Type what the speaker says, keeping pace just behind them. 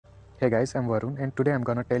Hey guys, I'm Varun and today I'm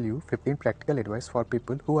gonna tell you 15 practical advice for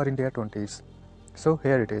people who are in their 20s. So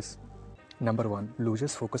here it is. Number 1.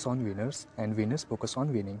 Losers focus on winners and winners focus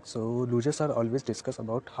on winning. So losers are always discuss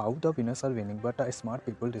about how the winners are winning, but smart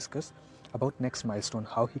people discuss about next milestone,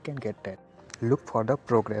 how he can get that. Look for the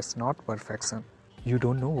progress, not perfection. You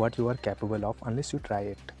don't know what you are capable of unless you try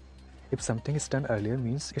it. If something is done earlier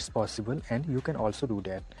means it's possible and you can also do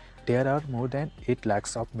that. There are more than 8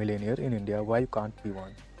 lakhs of millionaires in India, why you can't be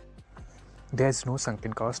one? There's no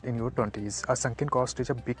sunken cost in your 20s. A sunken cost is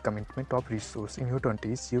a big commitment of resource. In your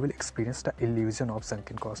 20s, you will experience the illusion of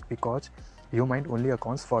sunken cost because your mind only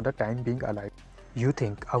accounts for the time being alive. You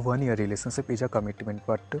think a 1-year relationship is a commitment,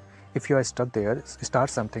 but if you are stuck there, start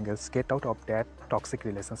something else. Get out of that toxic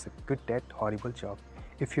relationship. Quit that horrible job.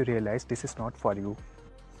 If you realize this is not for you,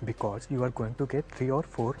 because you are going to get 3 or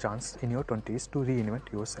 4 chances in your 20s to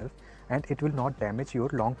reinvent yourself and it will not damage your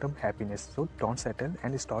long-term happiness. So don't settle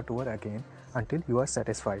and start over again until you are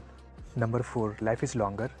satisfied. Number 4. Life is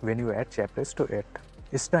longer when you add chapters to it.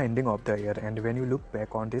 It's the ending of the year and when you look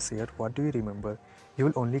back on this year, what do you remember? You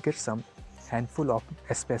will only get some handful of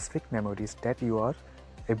specific memories that you are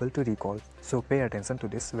able to recall. So pay attention to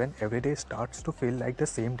this. When every day starts to feel like the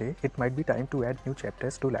same day, it might be time to add new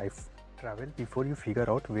chapters to life. Travel before you figure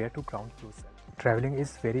out where to ground yourself. Traveling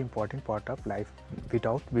is very important part of life.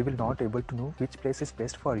 Without, we will not able to know which place is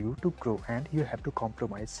best for you to grow and you have to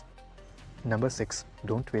compromise. Number 6.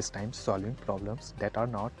 Don't waste time solving problems that are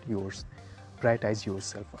not yours. Prioritize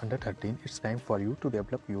yourself. Under 13, it's time for you to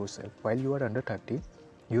develop yourself. While you are under 30,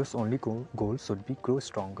 your only goal should be grow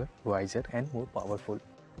stronger, wiser and more powerful.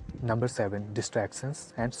 Number 7.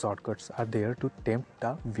 Distractions and shortcuts are there to tempt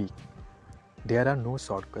the weak. There are no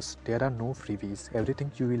shortcuts, there are no freebies.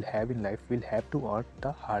 Everything you will have in life will have to earn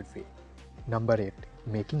the hard way. Number 8.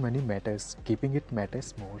 Making money matters, keeping it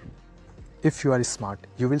matters more. If you are smart,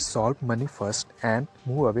 you will solve money first and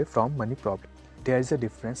move away from money problem. There is a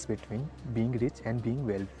difference between being rich and being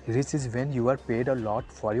wealthy. Rich is when you are paid a lot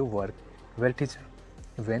for your work. Wealth is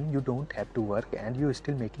when you don't have to work and you are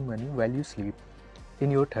still making money while you sleep.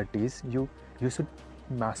 In your 30s, you should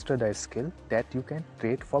master the skill that you can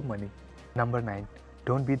trade for money. Number 9.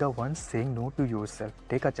 Don't be the one saying no to yourself.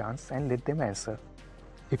 Take a chance and let them answer.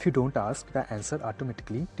 If you don't ask, the answer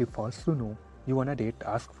automatically defaults to no. You want a date,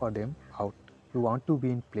 ask for them out. You want to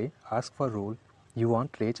be in play, ask for role. You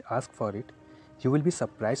want rage, ask for it. You will be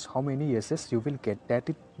surprised how many yeses you will get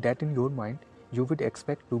that in your mind you would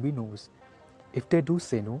expect to be no's. If they do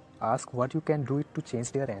say no, ask what you can do to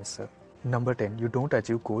change their answer. Number 10. You don't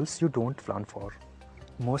achieve goals you don't plan for.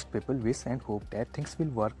 Most people wish and hope that things will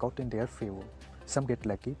work out in their favor. Some get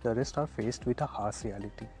lucky, the rest are faced with a harsh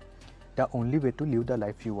reality. The only way to live the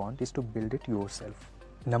life you want is to build it yourself.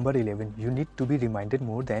 Number 11. You need to be reminded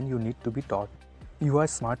more than you need to be taught. You are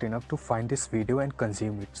smart enough to find this video and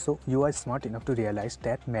consume it. So you are smart enough to realize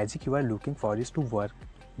that magic you are looking for is to work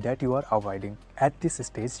that you are avoiding. At this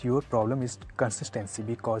stage, your problem is consistency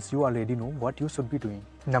because you already know what you should be doing.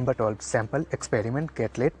 Number 12. Sample, experiment,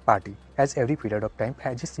 get late, party. As every period of time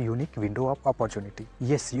has its unique window of opportunity.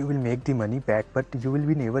 Yes, you will make the money back, but you will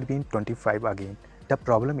never be in 25 again. The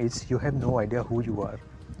problem is you have no idea who you are,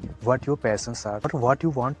 what your passions are, or what you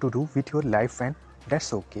want to do with your life, and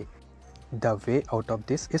that's okay. The way out of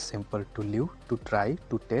this is simple: to live, to try,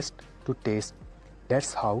 to test, to taste.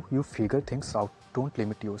 That's how you figure things out. Don't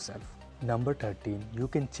limit yourself. Number 13. You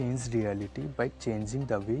can change reality by changing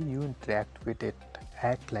the way you interact with it.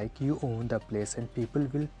 Act like you own the place and people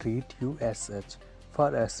will treat you as such.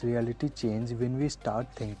 For us, reality changes when we start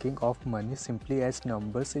thinking of money simply as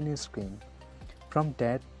numbers in a screen. From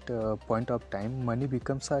that point of time, money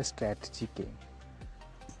becomes a strategy game.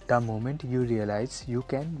 The moment you realize you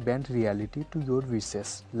can bend reality to your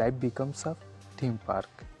wishes, life becomes a theme park.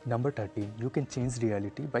 Number 13. You can change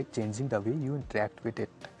reality by changing the way you interact with it.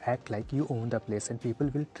 Act like you own the place and people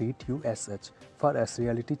will treat you as such. For us,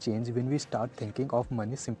 reality changes when we start thinking of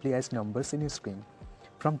money simply as numbers in a screen.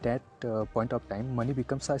 From that point of time, money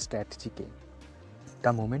becomes a strategy game.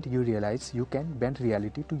 The moment you realize you can bend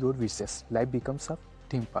reality to your wishes, life becomes a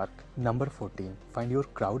theme park. Number 14. Find your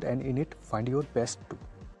crowd and in it, find your best too.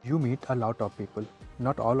 You meet a lot of people.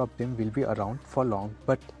 Not all of them will be around for long,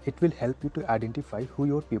 but it will help you to identify who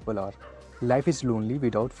your people are. Life is lonely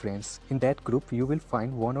without friends. In that group, you will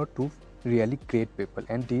find 1 or 2 really great people,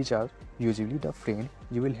 and these are usually the friend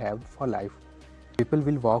you will have for life. People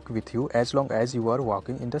will walk with you as long as you are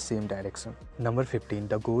walking in the same direction. Number 15.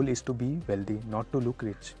 The goal is to be wealthy, not to look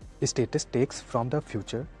rich. Status takes from the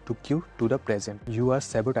future to you to the present. You are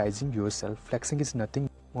sabotaging yourself. Flexing is nothing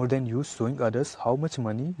more than you showing others how much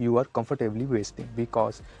money you are comfortably wasting,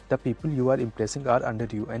 because the people you are impressing are under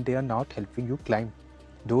you and they are not helping you climb.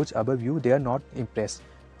 Those above you, they are not impressed.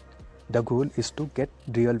 The goal is to get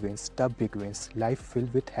real wins, the big wins, life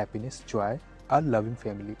filled with happiness, joy, a loving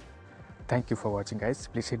family. Thank you for watching, guys.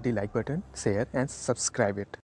 Please hit the like button, share and subscribe it.